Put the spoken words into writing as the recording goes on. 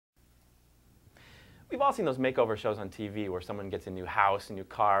We've all seen those makeover shows on TV where someone gets a new house, a new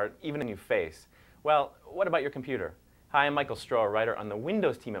car, even a new face. Well, what about your computer? Hi, I'm Michael Stroh, a writer on the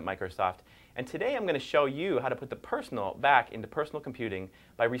Windows team at Microsoft, and today I'm going to show you how to put the personal back into personal computing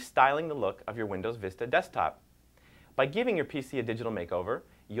by restyling the look of your Windows Vista desktop. By giving your PC a digital makeover,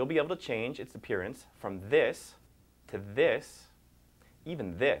 you'll be able to change its appearance from this to this,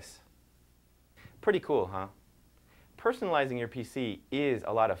 even this. Pretty cool, huh? Personalizing your PC is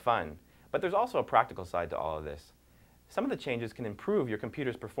a lot of fun, but there's also a practical side to all of this. Some of the changes can improve your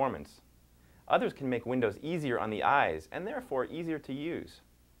computer's performance. Others can make Windows easier on the eyes and therefore easier to use.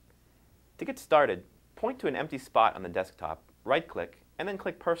 To get started, point to an empty spot on the desktop, right-click, and then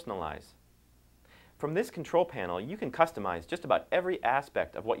click Personalize. From this control panel, you can customize just about every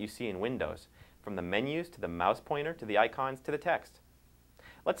aspect of what you see in Windows, from the menus to the mouse pointer to the icons to the text.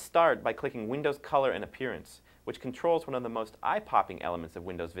 Let's start by clicking Windows Color and Appearance, which controls one of the most eye-popping elements of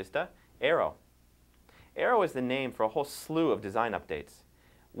Windows Vista, Aero. Aero is the name for a whole slew of design updates.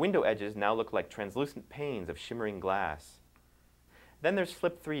 Window edges now look like translucent panes of shimmering glass. Then there's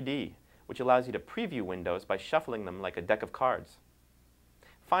Flip 3D, which allows you to preview windows by shuffling them like a deck of cards.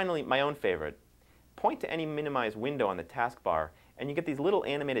 Finally, my own favorite. Point to any minimized window on the taskbar, and you get these little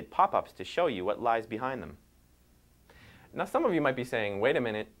animated pop-ups to show you what lies behind them. Now, some of you might be saying, wait a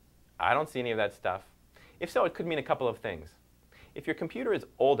minute, I don't see any of that stuff. If so, it could mean a couple of things. If your computer is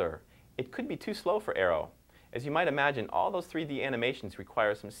older, it could be too slow for Aero. As you might imagine, all those 3D animations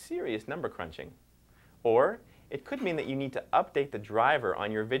require some serious number crunching. Or it could mean that you need to update the driver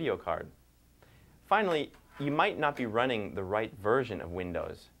on your video card. Finally, you might not be running the right version of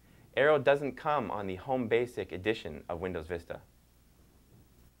Windows. Aero doesn't come on the Home Basic edition of Windows Vista.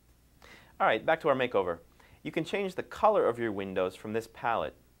 All right, back to our makeover. You can change the color of your windows from this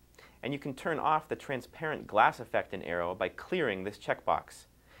palette. And you can turn off the transparent glass effect in Aero by clearing this checkbox.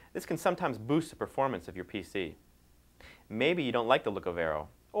 This can sometimes boost the performance of your PC. Maybe you don't like the look of Aero,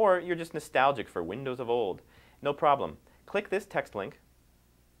 or you're just nostalgic for Windows of old. No problem. Click this text link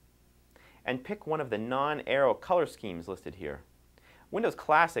and pick one of the non-Aero color schemes listed here. Windows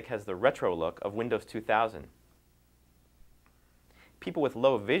Classic has the retro look of Windows 2000. People with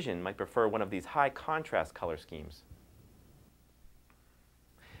low vision might prefer one of these high contrast color schemes.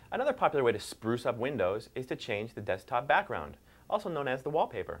 Another popular way to spruce up Windows is to change the desktop background, also known as the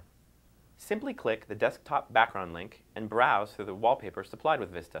wallpaper. Simply click the desktop background link and browse through the wallpaper supplied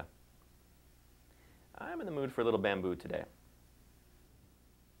with Vista. I'm in the mood for a little bamboo today.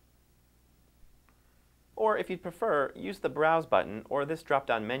 Or if you'd prefer, use the Browse button or this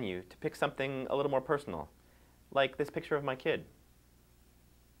drop-down menu to pick something a little more personal, like this picture of my kid.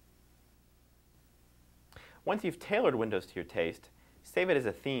 Once you've tailored Windows to your taste, save it as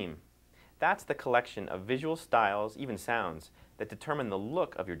a theme. That's the collection of visual styles, even sounds, that determine the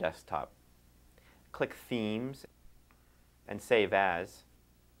look of your desktop. Click Themes and Save As.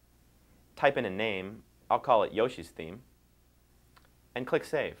 Type in a name, I'll call it Yoshi's Theme, and click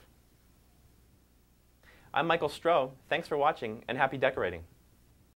Save. I'm Michael Stroh. Thanks for watching and happy decorating.